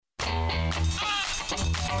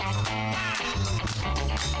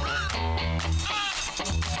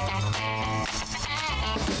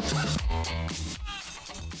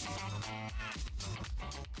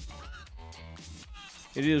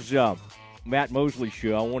It is Matt Mosley's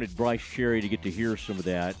show. I wanted Brice Cherry to get to hear some of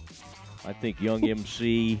that. I think young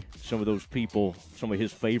MC, some of those people, some of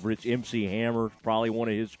his favorites. MC Hammer, probably one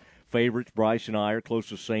of his favorites. Brice and I are close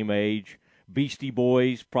to the same age. Beastie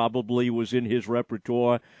Boys probably was in his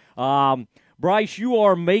repertoire. Brice, you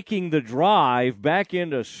are making the drive back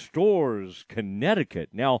into Storrs, Connecticut.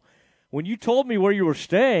 Now, when you told me where you were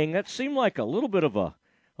staying, that seemed like a little bit of a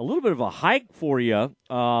hike for you.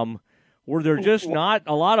 Were there just not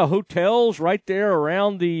a lot of hotels right there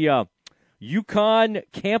around the UConn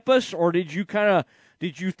campus, or did you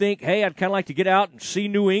think, hey, I'd kind of like to get out and see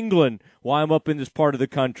New England while I'm up in this part of the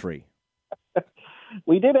country?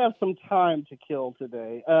 We did have some time to kill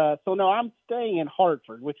today. So, no, I'm staying in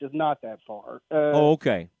Hartford, which is not that far.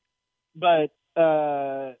 Okay. But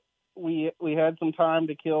we had some time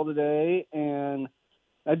to kill today, and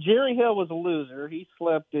Jerry Hill was a loser. He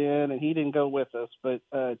slept in, and he didn't go with us. But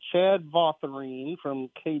Chad Votherine from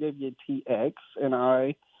KWTX and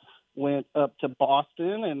I went up to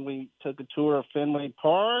Boston, and we took a tour of Fenway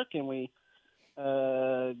Park, and we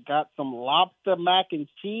got some lobster mac and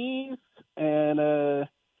cheese, and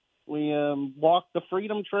we walked the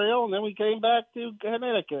Freedom Trail, and then we came back to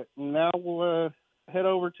Connecticut. And now we'll head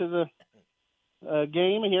over to the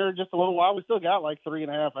game here in just a little while. We still got like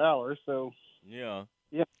 3.5 hours, so yeah.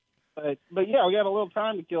 But yeah, we got a little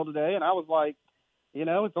time to kill today, and I was like,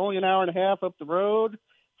 it's only an hour and a half up the road.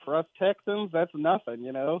 For us Texans, that's nothing,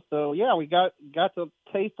 So yeah, we got to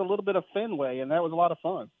taste a little bit of Fenway, and that was a lot of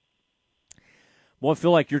fun. Well, I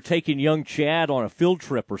feel like you're taking young Chad on a field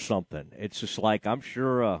trip or something. It's just like I'm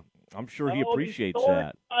sure he appreciates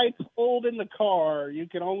that. I pulled in the car. You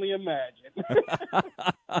can only imagine.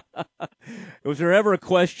 Was there ever a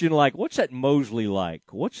question like, what's that Mosley like?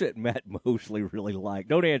 What's that Matt Mosley really like?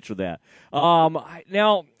 Don't answer that.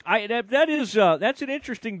 That's an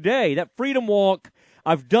interesting day. That Freedom Walk,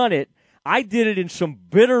 I've done it. I did it in some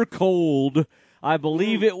bitter cold. I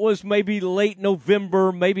believe it was maybe late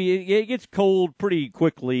November. Maybe it gets cold pretty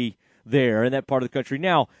quickly there in that part of the country.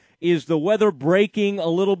 Now, is the weather breaking a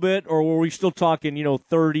little bit, or were we still talking,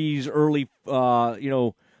 30s, early,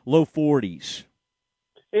 low 40s?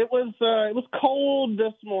 It was cold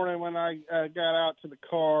this morning when I got out to the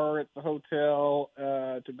car at the hotel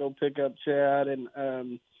to go pick up Chad, and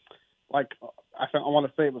I want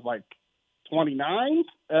to say it was like 29,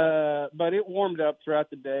 but it warmed up throughout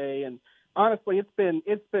the day, and honestly,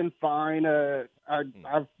 it's been fine.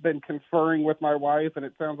 I've been conferring with my wife, and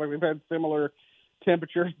it sounds like we've had similar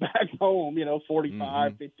temperatures back home,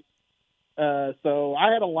 45, 50. So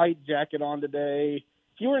I had a light jacket on today.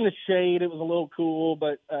 If you were in the shade, it was a little cool,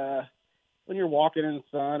 but when you're walking in the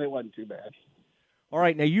sun, it wasn't too bad. All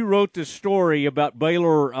right, now you wrote this story about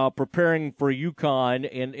Baylor preparing for UConn,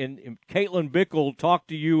 and Caitlin Bickle talked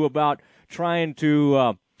to you about trying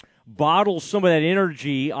to bottle some of that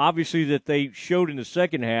energy, obviously, that they showed in the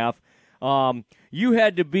second half. You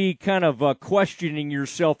had to be kind of questioning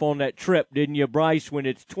yourself on that trip, didn't you, Brice, when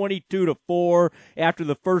it's 22-4 after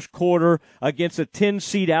the first quarter against a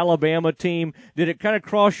 10-seed Alabama team? Did it kind of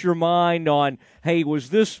cross your mind on, hey, was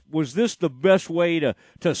this the best way to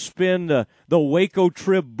spend the Waco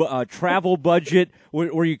trip travel budget?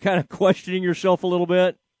 Were you kind of questioning yourself a little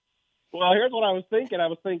bit? Well, here's what I was thinking.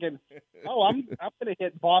 I'm going to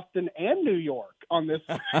hit Boston and New York on this.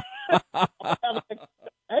 I'll have an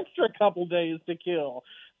extra couple days to kill.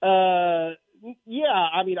 Yeah,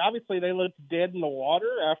 I mean, obviously they looked dead in the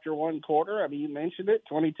water after one quarter. I mean, you mentioned it,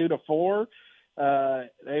 22-4.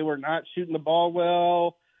 They were not shooting the ball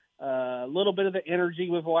well. A little bit of the energy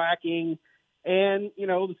was lacking. And,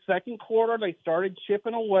 the second quarter, they started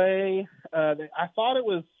chipping away. I thought it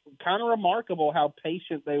was kind of remarkable how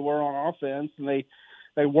patient they were on offense, and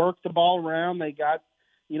they worked the ball around. They got,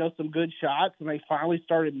 some good shots, and they finally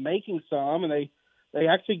started making some, and they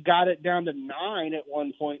actually got it down to 9 at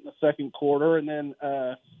one point in the second quarter, and then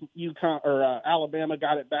Alabama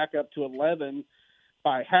got it back up to 11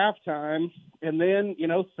 by halftime. And then,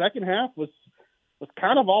 second half was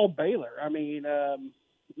kind of all Baylor. I mean,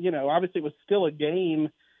 obviously it was still a game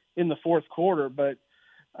in the fourth quarter, but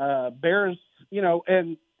Bears,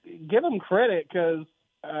 and give them credit because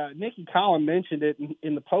Nikki Collin mentioned it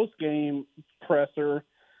in the post-game presser.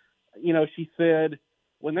 She said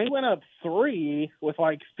when they went up 3 with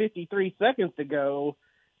like 53 seconds to go,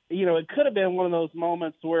 it could have been one of those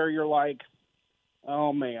moments where you're like,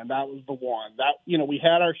 oh, man, that was the one. That we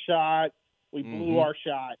had our shot. We blew our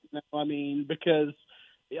shot. I mean, because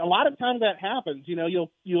a lot of times that happens.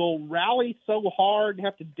 You'll rally so hard and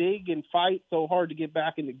have to dig and fight so hard to get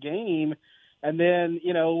back in the game, and then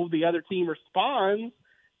the other team responds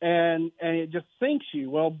and it just sinks you.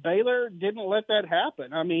 Well, Baylor didn't let that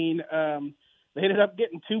happen. I mean, they ended up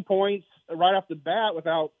getting 2 points right off the bat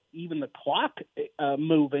without even the clock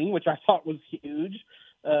moving, which I thought was huge.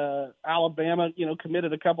 Alabama,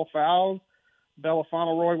 committed a couple fouls.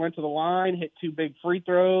 Belafonte went to the line, hit 2 big free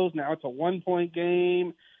throws. Now it's a 1-point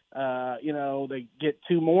game. They get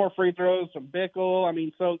 2 more free throws from Bickle. I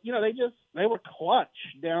mean, so, they were clutch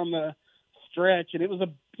down the stretch, and it was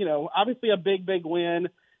obviously a big, big win.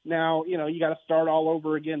 Now, you got to start all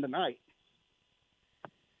over again tonight.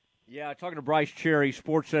 Yeah, talking to Brice Cherry,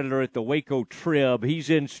 sports editor at the Waco Trib. He's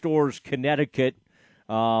in Storrs, Connecticut.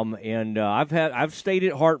 And I've stayed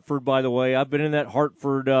at Hartford, by the way. I've been in that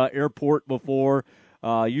Hartford airport before.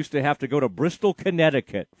 Used to have to go to Bristol,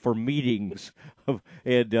 Connecticut for meetings,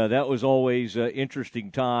 and that was always an interesting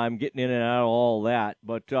time getting in and out of all that.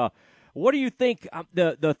 But what do you think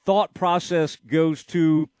the thought process goes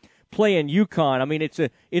to playing UConn? I mean,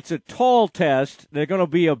 it's a tall test. They're going to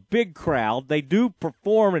be a big crowd. They do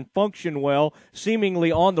perform and function well,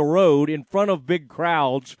 seemingly on the road in front of big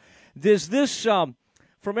crowds. Does this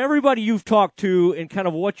from everybody you've talked to and kind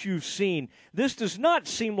of what you've seen, this does not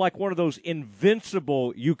seem like one of those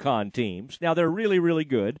invincible UConn teams. Now, they're really, really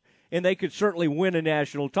good, and they could certainly win a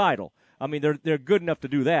national title. I mean, they're good enough to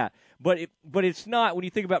do that. But it's not, when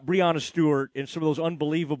you think about Breonna Stewart and some of those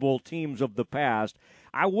unbelievable teams of the past,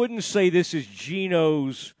 I wouldn't say this is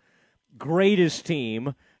Gino's greatest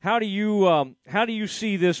team. How do you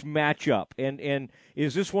see this matchup? And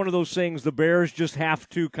is this one of those things the Bears just have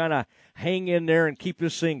to kind of hang in there and keep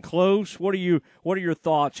this thing close? What are your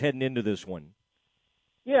thoughts heading into this one?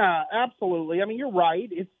 Yeah, absolutely. I mean, you're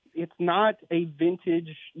right. It's not a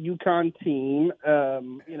vintage UConn team.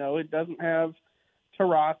 It doesn't have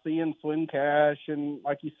Taurasi and Swin Cash and,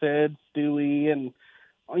 like you said, Stewie and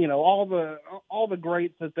all the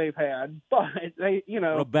greats that they've had. But they,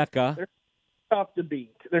 Rebecca. They're tough to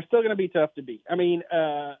beat. They're still going to be tough to beat. I mean,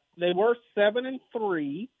 they were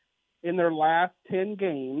 7-3 in their last 10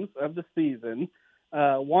 games of the season.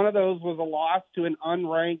 One of those was a loss to an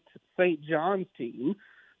unranked St. John's team.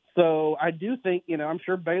 So I do think, I'm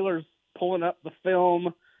sure Baylor's pulling up the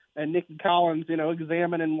film and Nikki Collins,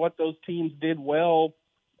 examining what those teams did well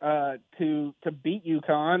to beat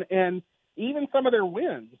UConn. And even some of their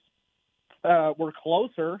wins were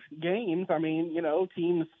closer games. I mean,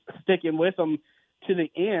 teams sticking with them to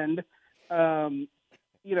the end. As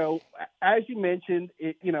you mentioned,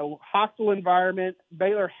 hostile environment.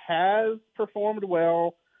 Baylor has performed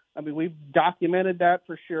well. I mean, we've documented that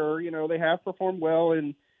for sure. They have performed well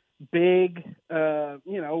in big,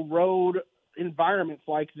 road environments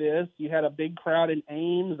like this. You had a big crowd in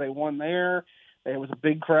Ames. They won there. There was a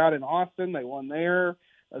big crowd in Austin. They won there.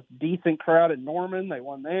 A decent crowd in Norman. They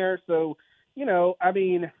won there. So, I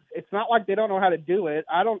mean, it's not like they don't know how to do it.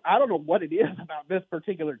 I don't know what it is about this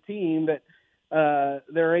particular team that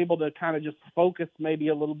they're able to kind of just focus maybe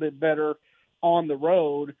a little bit better on the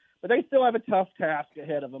road. But they still have a tough task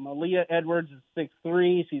ahead of them. Aaliyah Edwards is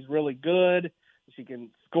 6'3". She's really good. She can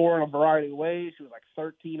score in a variety of ways. She was like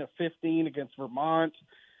 13 of 15 against Vermont,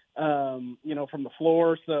 from the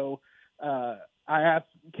floor. So I asked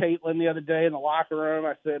Caitlin the other day in the locker room,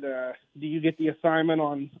 I said, do you get the assignment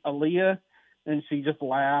on Aaliyah? And she just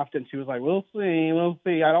laughed, and she was like, we'll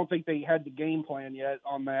see. I don't think they had the game plan yet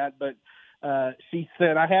on that. But she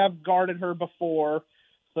said, I have guarded her before.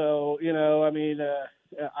 So,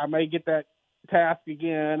 I may get that task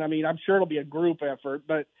again. I mean, I'm sure it'll be a group effort,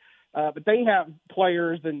 but they have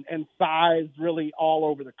players and size really all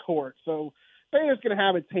over the court. So Baylor's going to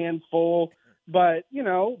have its hands full, but,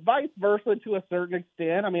 vice versa to a certain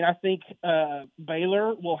extent. I mean, I think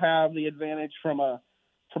Baylor will have the advantage from a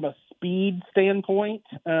speed standpoint,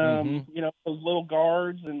 those little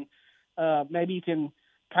guards, and maybe you can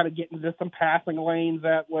kind of get into some passing lanes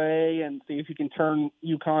that way and see if you can turn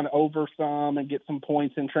UConn over some and get some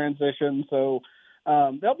points in transition. So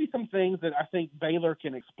there'll be some things that I think Baylor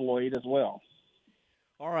can exploit as well.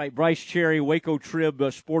 All right, Brice Cherry, Waco Trib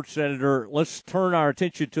sports editor. Let's turn our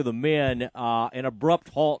attention to the men. An abrupt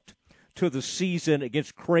halt to the season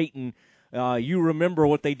against Creighton. You remember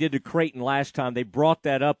what they did to Creighton last time. They brought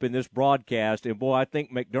that up in this broadcast, and boy, I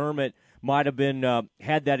think McDermott might have been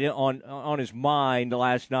had that on his mind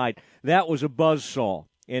last night. That was a buzzsaw,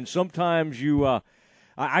 and sometimes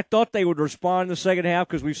I thought they would respond in the second half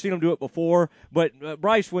because we've seen them do it before. But,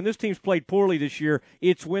 Brice, when this team's played poorly this year,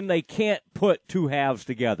 it's when they can't put two halves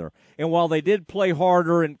together. And while they did play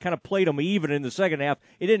harder and kind of played them even in the second half,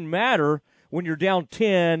 it didn't matter when you're down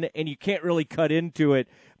 10 and you can't really cut into it.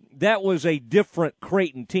 That was a different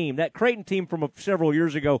Creighton team. That Creighton team from several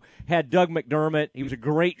years ago had Doug McDermott. He was a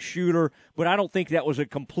great shooter, but I don't think that was a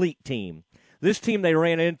complete team. This team they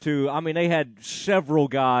ran into, I mean, they had several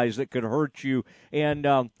guys that could hurt you. And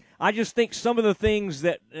I just think some of the things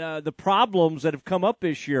that the problems that have come up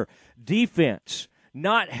this year, defense,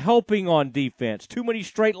 not helping on defense, too many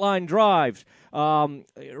straight line drives,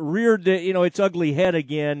 reared its ugly head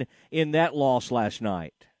again in that loss last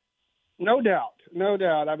night. No doubt. No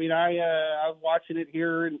doubt. I mean, I was watching it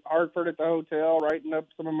here in Hartford at the hotel, writing up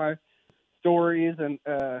some of my stories, and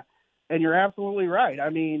you're absolutely right. I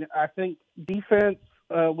mean, I think defense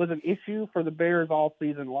was an issue for the Bears all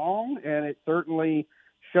season long, and it certainly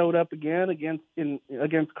showed up again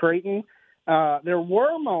against Creighton. There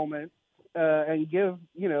were moments, and give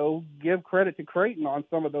credit to Creighton on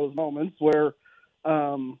some of those moments where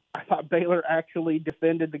I thought Baylor actually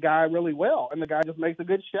defended the guy really well, and the guy just makes a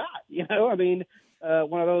good shot. I mean,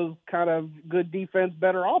 one of those kind of good defense,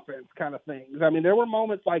 better offense kind of things. I mean, there were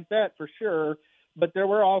moments like that for sure, but there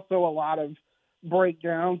were also a lot of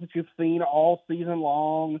breakdowns that you've seen all season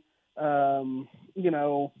long.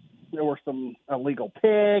 There were some illegal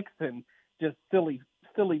picks and just silly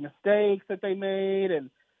mistakes that they made,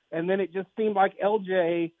 and then it just seemed like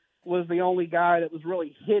LJ was the only guy that was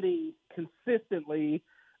really hitting consistently,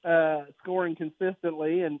 scoring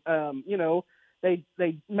consistently, and they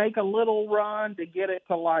make a little run to get it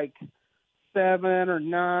to like 7 or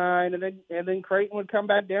 9, and then Creighton would come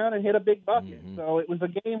back down and hit a big bucket. Mm-hmm. So it was a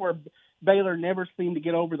game where Baylor never seemed to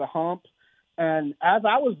get over the hump. And as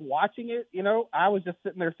I was watching it, I was just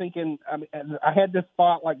sitting there thinking, I had this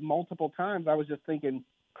thought like multiple times. I was just thinking,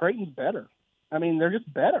 Creighton's better. I mean, they're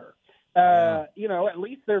just better. At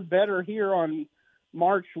least they're better here on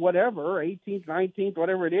March, whatever, 18th, 19th,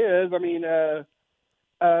 whatever it is. I mean,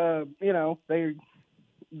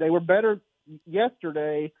 they were better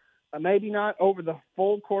yesterday, maybe not over the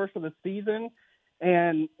full course of the season.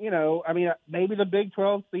 And, maybe the Big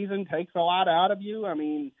 12 season takes a lot out of you. I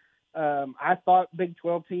mean, I thought Big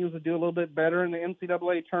 12 teams would do a little bit better in the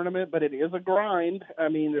NCAA tournament, but it is a grind. I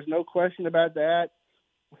mean, there's no question about that.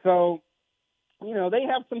 So, they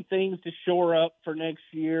have some things to shore up for next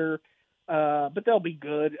year, but they'll be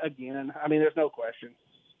good again. I mean, there's no question.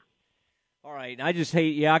 All right. I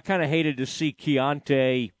kind of hated to see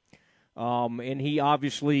Keontae, and he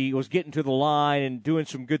obviously was getting to the line and doing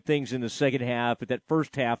some good things in the second half, but that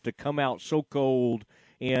first half to come out so cold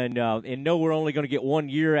and know we're only going to get 1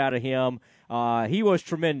 year out of him. He was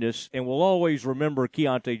tremendous, and we'll always remember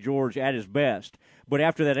Keontae George at his best. But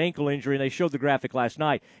after that ankle injury, and they showed the graphic last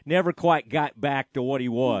night, never quite got back to what he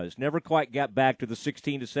was. Never quite got back to the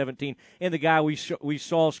 16 to 17. And the guy we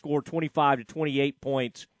saw score 25 to 28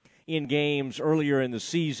 points in games earlier in the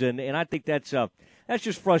season. And I think that's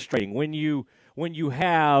just frustrating when you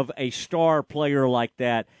have a star player like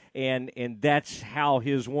that, and that's how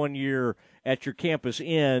his 1 year at your campus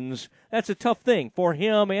ends. That's a tough thing for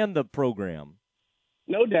him and the program.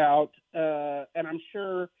 No doubt, and I'm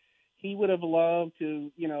sure he would have loved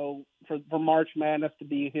to, for March Madness to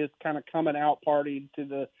be his kind of coming out party to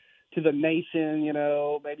the nation.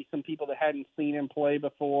 Maybe some people that hadn't seen him play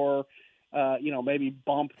before. Maybe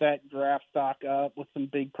bump that draft stock up with some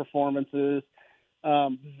big performances.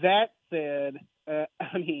 That said,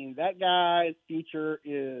 that guy's future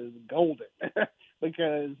is golden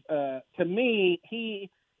because to me, he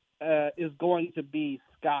is going to be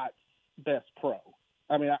Scott's best pro.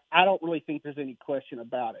 I mean, I don't really think there's any question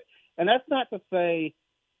about it. And that's not to say,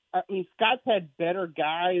 Scott's had better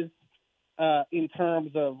guys in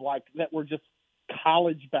terms of like that were just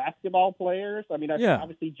college basketball players. I mean,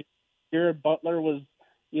 obviously Jared Butler was,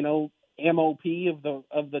 MOP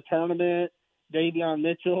of the tournament. Davion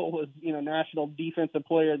Mitchell was, National Defensive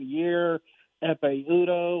Player of the Year. Epe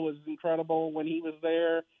Udoh was incredible when he was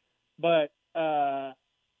there. But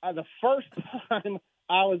the first time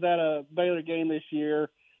I was at a Baylor game this year,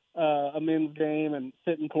 a men's game, and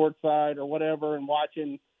sitting courtside or whatever and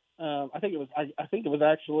watching, I think it was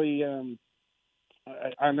actually,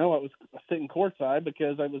 I know I was sitting courtside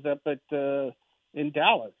because I was up in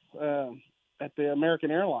Dallas at the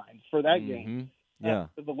American Airlines for that game. Yeah.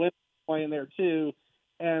 The women playing there too.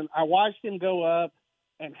 And I watched him go up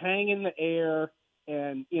and hang in the air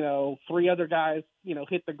and, 3 other guys,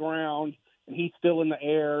 hit the ground and he's still in the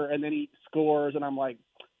air and then he scores. And I'm like,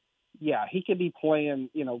 yeah, he could be playing,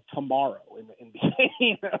 tomorrow in the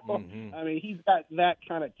NBA. Mm-hmm. I mean, he's got that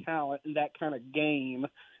kind of talent and that kind of game.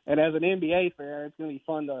 And as an NBA fan, it's going to be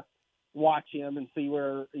fun to watch him and see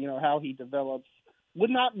where, how he develops. Would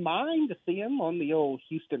not mind to see him on the old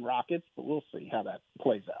Houston Rockets, but we'll see how that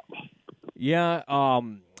plays out. Yeah,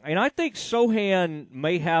 and I think Sohan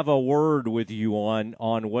may have a word with you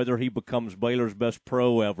on whether he becomes Baylor's best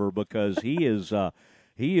pro ever, because he is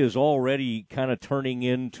already kind of turning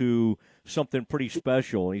into something pretty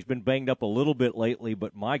special. He's been banged up a little bit lately,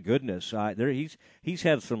 but my goodness, he's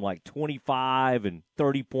had some like 25 and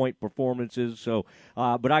 30-point performances. So,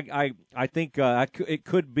 but I think it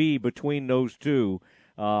could be between those two.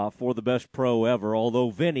 For the best pro ever.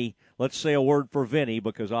 Although Vinny, let's say a word for Vinny,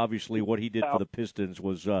 because obviously what he did for the Pistons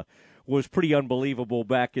was pretty unbelievable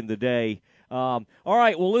back in the day. All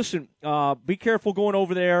right, well, listen, be careful going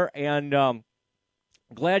over there, and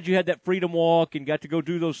glad you had that freedom walk and got to go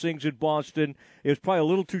do those things in Boston. It was probably a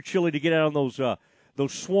little too chilly to get out on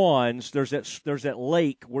those swans. There's that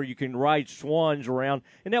lake where you can ride swans around,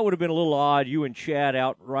 and that would have been a little odd, you and Chad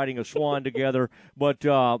out riding a swan together. But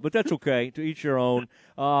that's okay. To each your own.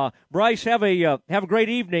 Brice, have a great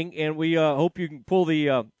evening, and we hope you can pull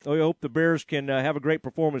the. We hope the Bears can have a great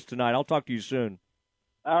performance tonight. I'll talk to you soon.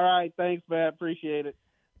 All right, thanks, Matt. Appreciate it.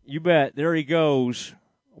 You bet. There he goes,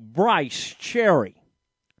 Brice Cherry.